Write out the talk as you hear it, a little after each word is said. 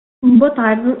Boa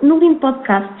tarde. No Lean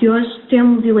Podcast de hoje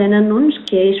temos Helena Nunes,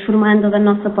 que é ex-formanda da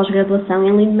nossa pós-graduação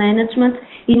em Lean Management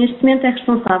e neste momento é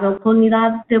responsável pela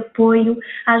Unidade de Apoio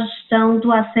à Gestão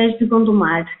do ACES de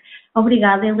Gondomar.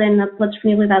 Obrigada, Helena, pela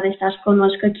disponibilidade em estar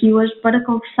connosco aqui hoje para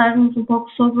conversarmos um pouco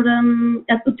sobre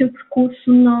o teu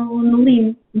percurso no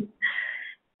Lean.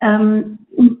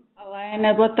 Olá,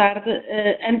 Ana, boa tarde.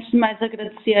 Antes de mais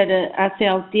agradecer à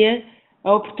CLT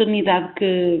a oportunidade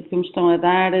que me estão a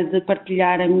dar de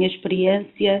partilhar a minha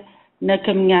experiência na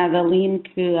caminhada Lean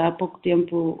que há pouco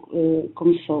tempo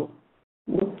começou.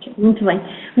 Muito bem.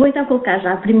 Vou então colocar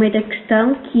já a primeira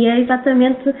questão, que é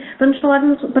exatamente para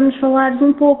nos falares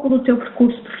um pouco do teu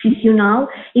percurso profissional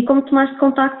e como tomaste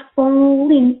contacto com o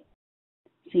Lean.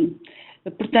 Sim.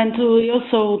 Portanto, eu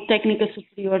sou técnica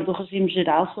superior do regime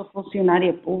geral, sou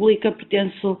funcionária pública,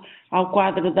 pertenço ao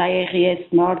quadro da ARS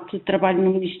Norte, trabalho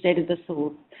no Ministério da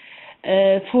Saúde.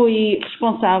 Fui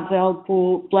responsável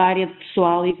pela área de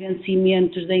pessoal e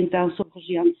vencimentos da então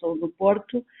Sub-Região de Saúde do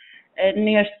Porto.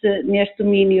 Neste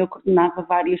domínio eu coordenava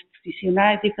vários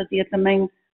profissionais e fazia também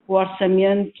o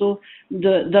orçamento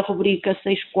da rubrica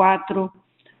 6.4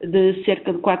 de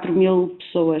cerca de 4.000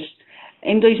 pessoas.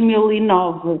 Em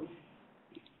 2009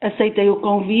 aceitei o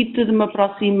convite de me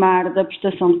aproximar da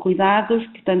prestação de cuidados,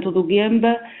 portanto do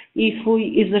GEMBA, e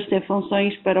fui exercer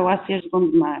funções para o ACES de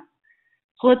Gondomar.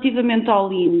 Relativamente ao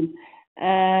Lean,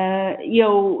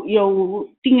 eu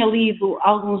tinha lido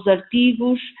alguns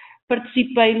artigos,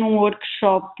 participei num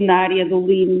workshop na área do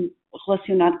Lean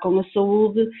relacionado com a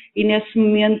saúde e nesse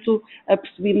momento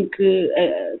apercebi-me que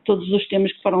todos os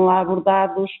temas que foram lá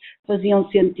abordados faziam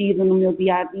sentido no meu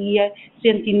dia-a-dia,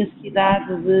 senti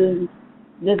necessidade de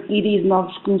adquirir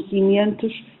novos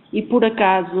conhecimentos e por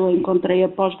acaso encontrei a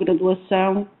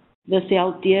pós-graduação da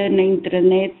CLT na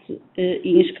intranet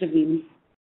e inscrevi-me.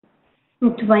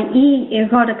 Muito bem, e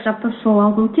agora que já passou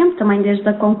algum tempo, também desde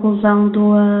a conclusão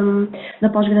da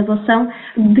pós-graduação,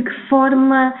 de que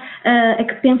forma é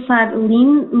que pensar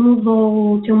Lean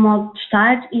mudou o teu modo de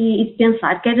estar e de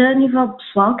pensar, quer a nível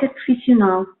pessoal, quer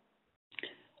profissional?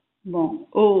 Bom,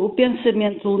 o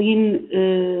pensamento Lean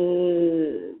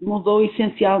mudou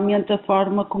essencialmente a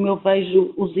forma como eu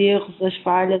vejo os erros, as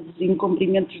falhas, os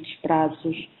incumprimentos dos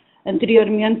prazos.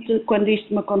 Anteriormente, quando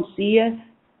isto me acontecia,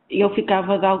 eu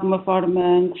ficava de alguma forma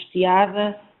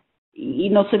angustiada e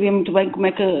não sabia muito bem como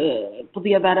é que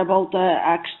podia dar a volta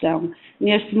à questão.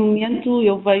 Neste momento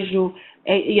eu vejo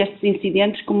estes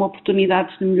incidentes como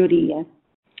oportunidades de melhoria.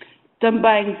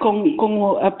 Também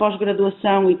com a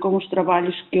pós-graduação e com os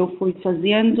trabalhos que eu fui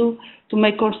fazendo,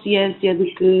 tomei consciência de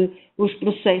que os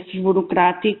processos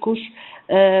burocráticos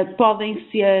podem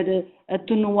ser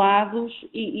atenuados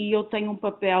e eu tenho um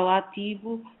papel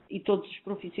ativo e todos os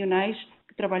profissionais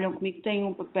que trabalham comigo têm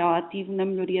um papel ativo na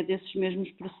melhoria desses mesmos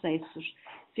processos.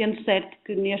 Sendo certo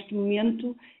que neste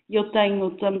momento eu tenho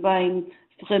também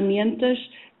ferramentas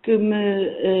que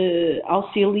me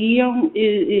auxiliam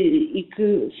e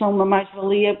que são uma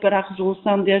mais-valia para a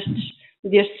resolução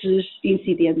destes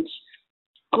incidentes.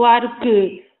 Claro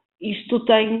que isto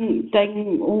tem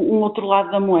um outro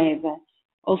lado da moeda,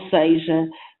 ou seja,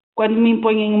 quando me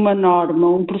impõem uma norma,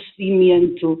 um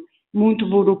procedimento muito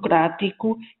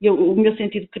burocrático, o meu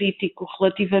sentido crítico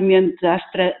relativamente às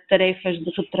tarefas de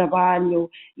retrabalho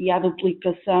e à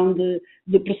duplicação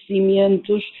de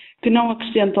procedimentos que não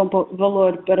acrescentam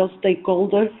valor para o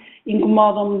stakeholder,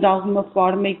 incomodam-me de alguma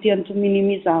forma e tento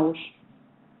minimizá-los.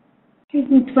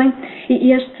 Muito bem.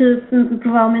 E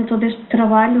provavelmente todo este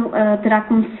trabalho terá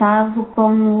começado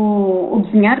com o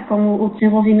desenhar, com o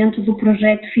desenvolvimento do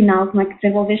projeto final, como é que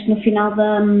desenvolveste no final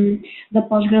da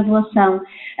pós-graduação.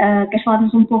 Queres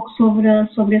falar-nos um pouco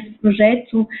sobre esse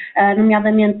projeto,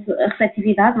 nomeadamente a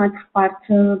receptividade, não é, por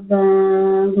parte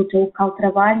do teu local de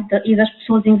trabalho e das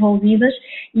pessoas envolvidas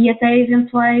e até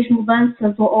eventuais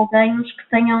mudanças ou ganhos que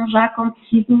tenham já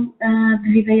acontecido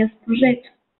devido a esse projeto?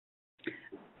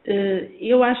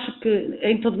 Eu acho que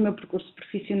em todo o meu percurso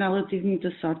profissional eu tive muita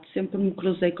sorte, sempre me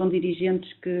cruzei com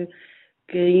dirigentes que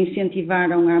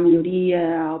incentivaram a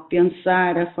melhoria, ao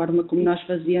pensar a forma como nós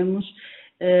fazemos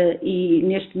e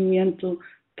neste momento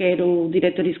quer o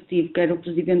diretor executivo, quer o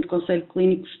presidente do Conselho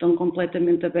Clínico estão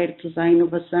completamente abertos à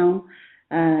inovação,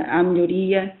 à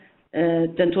melhoria,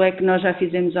 tanto é que nós já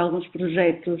fizemos alguns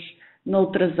projetos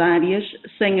noutras áreas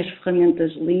sem as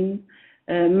ferramentas Lean,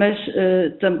 mas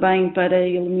também para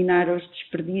eliminar os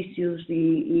desperdícios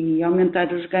e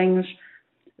aumentar os ganhos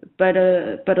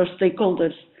para os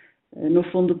stakeholders, no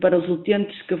fundo para os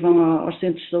utentes que vão aos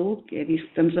centros de saúde, que é disso que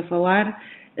estamos a falar,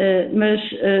 mas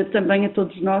também a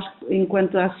todos nós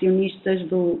enquanto acionistas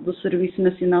do Serviço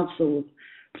Nacional de Saúde.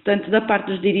 Portanto, da parte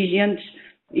dos dirigentes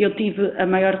eu tive a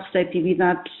maior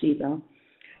receptividade possível.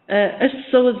 As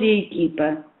pessoas e a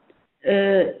equipa.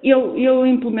 Eu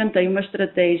implementei uma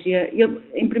estratégia.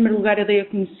 Em primeiro lugar, eu dei a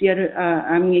conhecer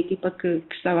à minha equipa que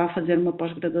estava a fazer uma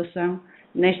pós-graduação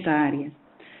nesta área.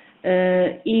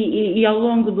 E ao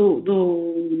longo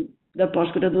da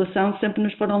pós-graduação sempre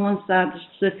nos foram lançados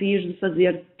desafios de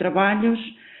fazer trabalhos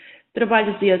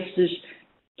esses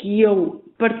que eu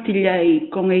partilhei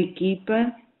com a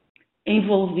equipa,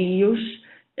 envolvi-os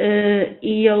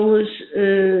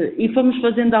e fomos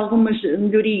fazendo algumas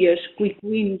melhorias, quick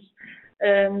wins,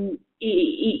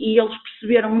 e eles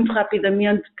perceberam muito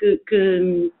rapidamente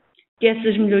que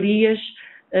essas melhorias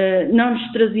não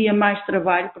nos trazia mais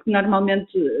trabalho, porque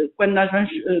normalmente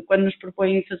quando nos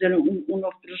propõem fazer um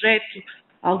novo projeto,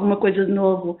 alguma coisa de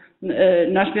novo,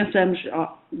 nós pensamos,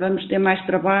 vamos ter mais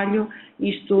trabalho,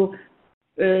 isto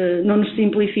não nos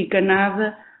simplifica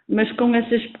nada, mas com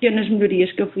essas pequenas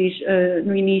melhorias que eu fiz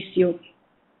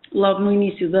logo no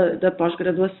início da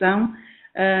pós-graduação,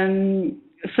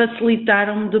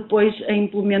 facilitaram depois a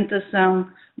implementação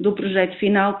do projeto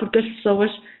final, porque as pessoas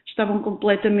estavam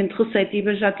completamente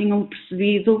receptivas, já tinham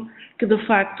percebido que de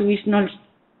facto isto não lhes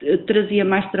trazia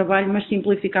mais trabalho, mas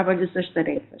simplificava-lhes as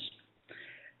tarefas.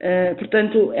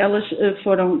 Portanto, elas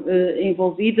foram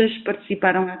envolvidas,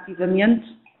 participaram ativamente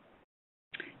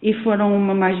e foram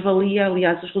uma mais-valia.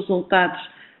 Aliás, os resultados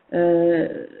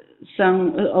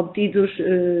são obtidos,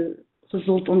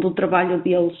 resultam do trabalho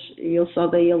deles. Eu só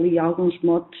dei ali alguns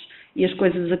motes e as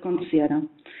coisas aconteceram.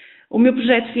 O meu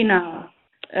projeto final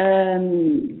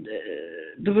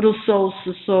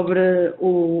debruçou-se sobre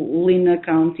o Lean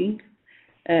Accounting.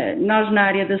 Nós, na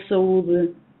área da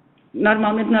saúde,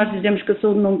 normalmente nós dizemos que a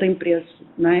saúde não tem preço,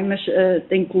 não é? Mas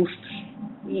tem custos.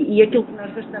 E aquilo que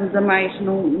nós gastamos a mais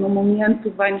no momento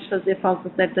vai nos fazer falta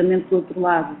certamente do outro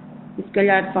lado. E se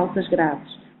calhar faltas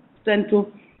graves.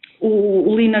 Portanto,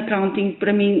 o Lean Accounting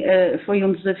para mim foi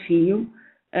um desafio.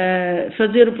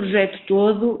 Fazer o projeto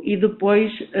todo e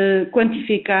depois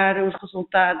quantificar os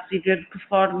resultados e ver de que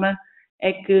forma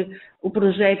é que o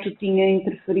projeto tinha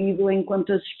interferido em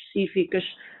contas específicas,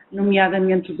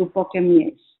 nomeadamente do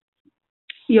POC-MS.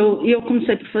 Eu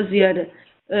comecei por fazer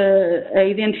a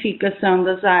identificação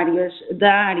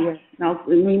da área,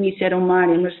 no início era uma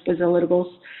área, mas depois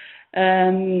alargou-se,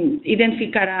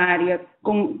 identificar a área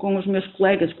com os meus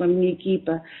colegas, com a minha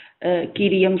equipa, que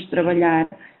iríamos trabalhar.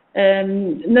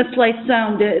 Na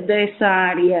seleção dessa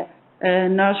área,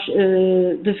 nós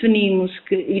definimos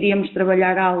que iríamos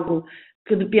trabalhar algo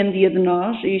que dependia de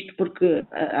nós, isto porque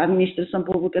a administração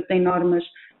pública tem normas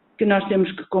que nós temos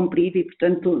que cumprir e,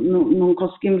 portanto, não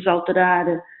conseguimos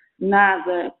alterar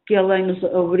nada que a lei nos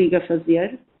obriga a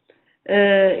fazer.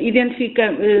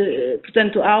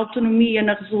 Portanto, a autonomia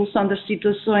na resolução das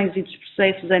situações e dos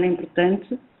processos era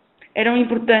importante. Eram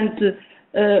importantes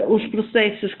os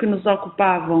processos que nos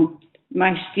ocupavam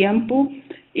mais tempo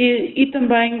e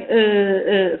também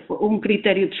um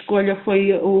critério de escolha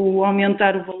foi o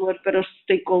aumentar o valor para os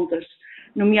stakeholders,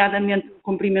 nomeadamente o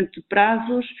cumprimento de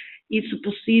prazos e, se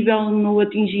possível, no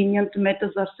atingimento de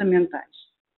metas orçamentais.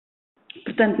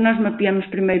 Portanto, nós mapeamos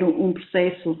primeiro um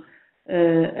processo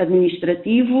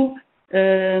administrativo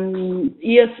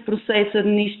e esse processo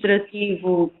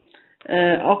administrativo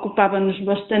ocupava-nos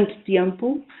bastante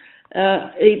tempo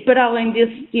e, para além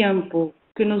desse tempo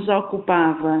que nos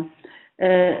ocupava,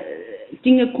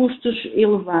 tinha custos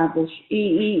elevados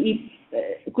e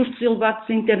custos elevados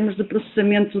em termos de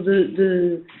processamento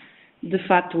de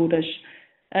faturas.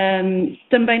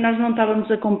 Também nós não estávamos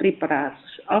a cumprir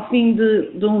prazos. Ao fim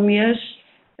de um mês,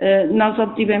 nós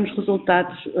obtivemos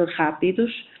resultados rápidos.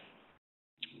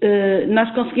 Nós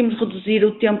conseguimos reduzir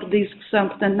o tempo de execução,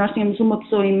 portanto, nós tínhamos uma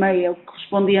pessoa e meia que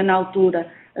correspondia na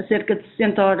altura a cerca de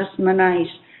 60 horas semanais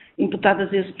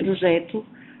imputadas a esse projeto.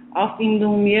 Ao fim de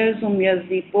um mês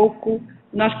e pouco,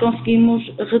 nós conseguimos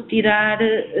retirar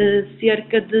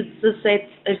cerca de 17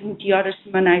 a 20 horas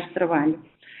semanais de trabalho.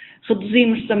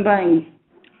 Reduzimos também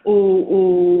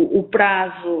o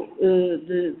prazo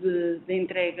de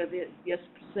entrega desse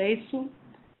processo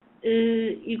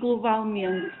e,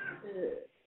 globalmente,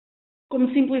 como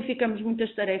simplificamos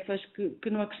muitas tarefas que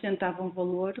não acrescentavam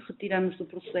valor, retiramos do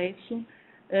processo.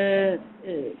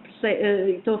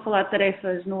 Estou a falar de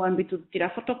tarefas no âmbito de tirar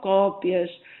fotocópias,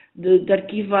 de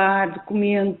arquivar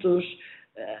documentos,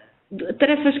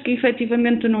 tarefas que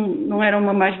efetivamente não eram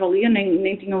uma mais-valia,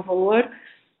 nem tinham valor.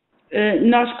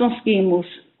 Nós conseguimos,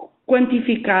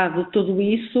 quantificado tudo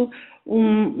isso,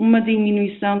 uma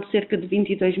diminuição de cerca de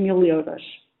 22 mil euros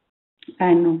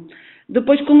ano.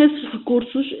 Depois, com esses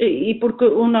recursos, e porque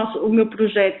o meu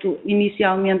projeto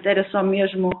inicialmente era só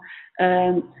mesmo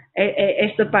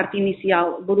esta parte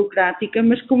inicial burocrática,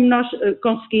 mas como nós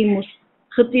conseguimos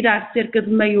retirar cerca de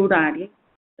meio horário,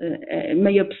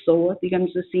 meia pessoa,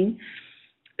 digamos assim,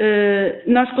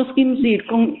 nós conseguimos ir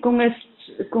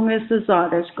com essas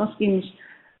horas, conseguimos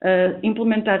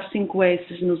implementar os 5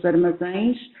 S's nos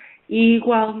armazéns e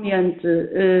igualmente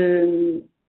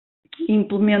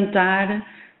implementar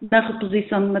na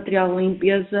reposição de material de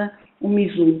limpeza o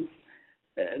MISU.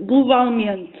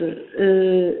 Globalmente,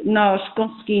 nós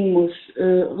conseguimos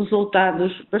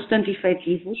resultados bastante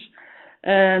efetivos.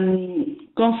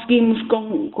 Conseguimos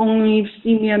com um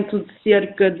investimento de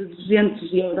cerca de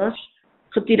 200 euros,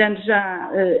 retirando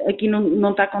já, aqui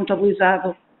não está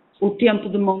contabilizado o tempo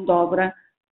de mão de obra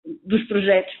dos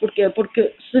projetos. Porquê?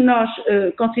 Porque se nós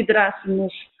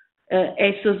considerássemos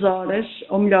essas horas,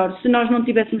 ou melhor, se nós não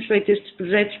tivéssemos feito estes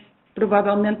projetos,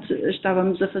 provavelmente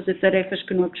estávamos a fazer tarefas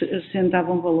que não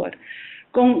acrescentavam valor.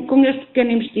 Com este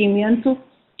pequeno investimento,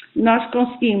 nós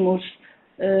conseguimos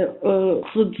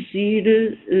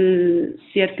reduzir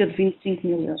cerca de 25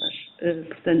 mil euros.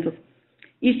 Portanto,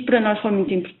 isto para nós foi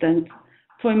muito importante.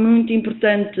 Foi muito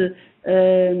importante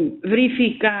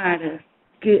verificar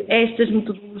que estas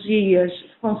metodologias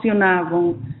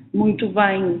funcionavam muito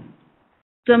bem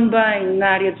também na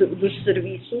área dos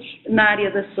serviços, na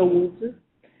área da saúde,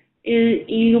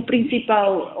 e o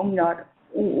principal, ou melhor,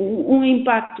 um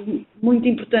impacto muito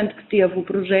importante que teve o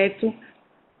projeto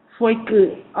foi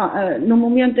que, no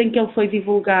momento em que ele foi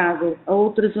divulgado a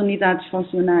outras unidades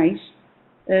funcionais,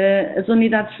 as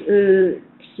unidades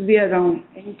perceberam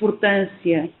a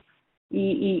importância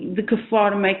e de que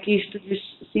forma é que isto lhes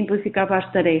simplificava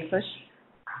as tarefas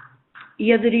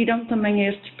e aderiram também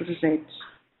a estes projetos.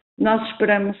 Nós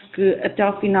esperamos que até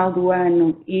ao final do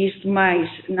ano, e isto mais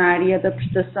na área da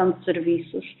prestação de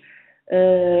serviços,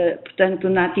 portanto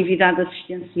na atividade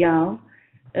assistencial,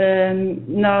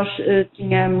 nós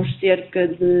tínhamos cerca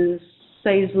de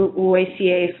 6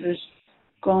 USFs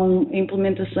com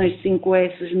implementações de 5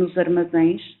 S's nos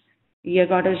armazéns, e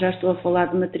agora já estou a falar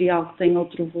de material que tem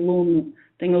outro volume,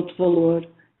 tem outro valor,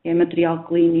 é material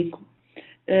clínico,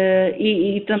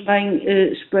 e também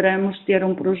esperamos ter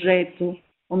um projeto,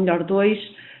 ou melhor 2,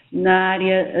 na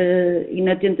área e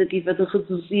na tentativa de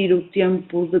reduzir o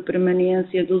tempo de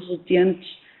permanência dos utentes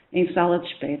em sala de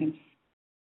espera.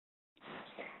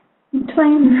 Muito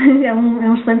bem, é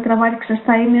um excelente trabalho que já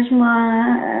está aí mesmo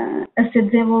a ser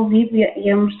desenvolvido e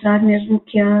a mostrar mesmo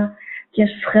que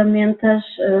as ferramentas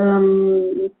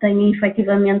têm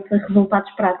efetivamente resultados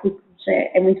práticos.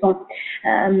 É muito bom.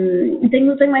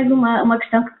 Tenho mais uma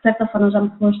questão que de certa forma já me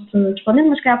foste respondendo,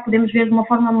 mas que já podemos ver de uma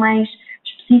forma mais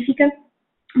específica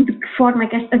de que forma é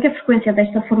que a frequência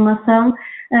desta formação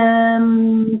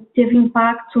teve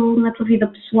impacto na tua vida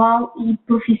pessoal e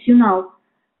profissional.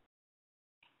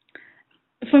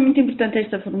 Foi muito importante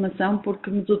esta formação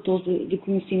porque me dotou de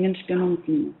conhecimentos que eu não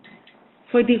tinha.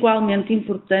 Foi de igualmente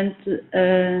importante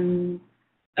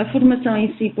a formação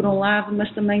em si, por um lado, mas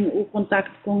também o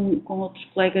contacto com outros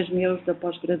colegas meus da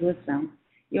pós-graduação.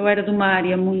 Eu era de uma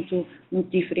área muito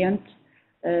diferente.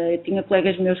 Eu tinha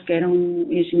colegas meus que eram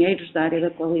engenheiros da área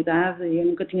da qualidade e eu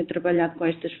nunca tinha trabalhado com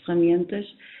estas ferramentas.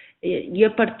 E a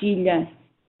partilha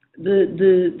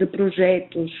de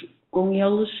projetos com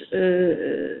eles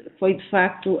foi, de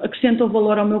facto, acrescentou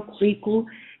valor ao meu currículo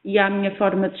e à minha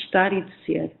forma de estar e de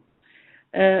ser.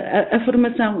 A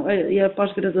formação e a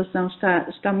pós-graduação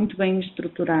está muito bem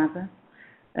estruturada.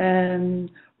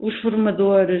 Os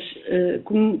formadores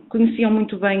conheciam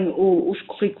muito bem os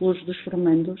currículos dos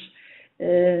formandos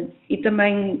e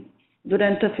também,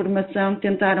 durante a formação,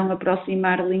 tentaram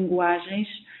aproximar linguagens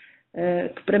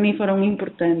que para mim foram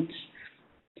importantes.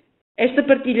 Esta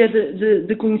partilha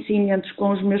de conhecimentos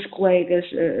com os meus colegas,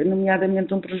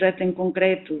 nomeadamente um projeto em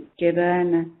concreto, que é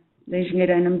da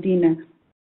engenheira Ana Medina,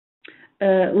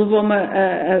 levou-me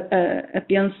a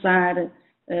pensar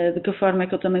de que forma é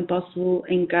que eu também posso,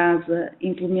 em casa,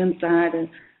 implementar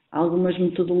algumas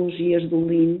metodologias do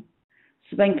Lean,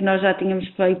 se bem que nós já tínhamos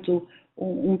feito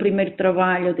um primeiro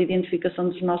trabalho de identificação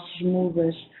dos nossos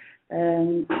mudas.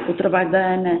 O trabalho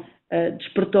da Ana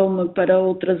despertou-me para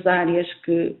outras áreas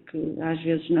que às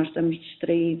vezes nós estamos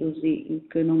distraídos e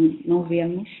que não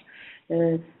vemos,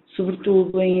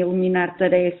 sobretudo em eliminar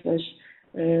tarefas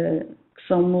que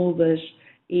são mudas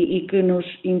e que nos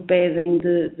impedem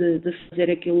de fazer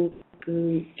aquilo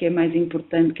que é mais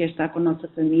importante, que é estar com a nossa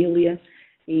família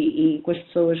e com as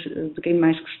pessoas de quem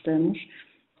mais gostamos.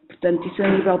 Portanto, isso a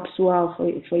nível pessoal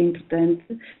foi importante.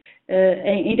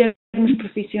 Em termos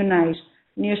profissionais,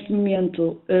 neste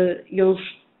momento eu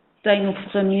tenho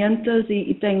ferramentas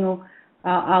e tenho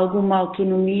alguma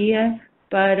autonomia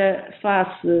para,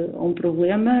 face a um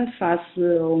problema, face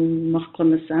a uma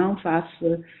reclamação,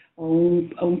 face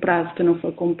a um prazo que não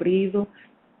foi cumprido,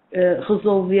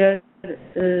 resolver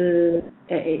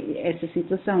essa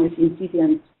situação, esse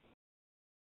incidente.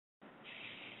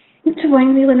 Muito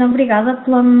bem, Helena, obrigada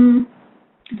pelo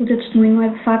teu testemunho. É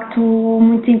de facto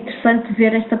muito interessante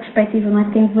ver esta perspectiva, não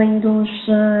é? Quem vem dos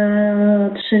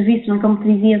serviços, não é? Como tu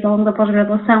dizias, ao longo da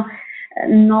pós-graduação,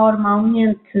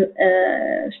 normalmente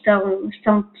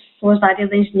estão pessoas da área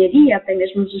da engenharia, até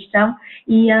mesmo de gestão,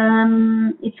 e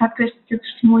de facto este teu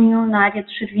testemunho na área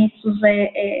dos serviços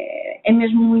é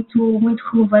mesmo muito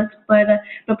relevante para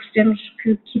percebermos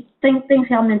que tem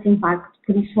realmente impacto.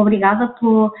 Por isso, obrigada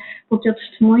pelo teu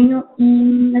testemunho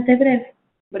e até breve.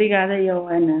 Obrigada,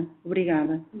 Ana.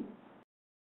 Obrigada.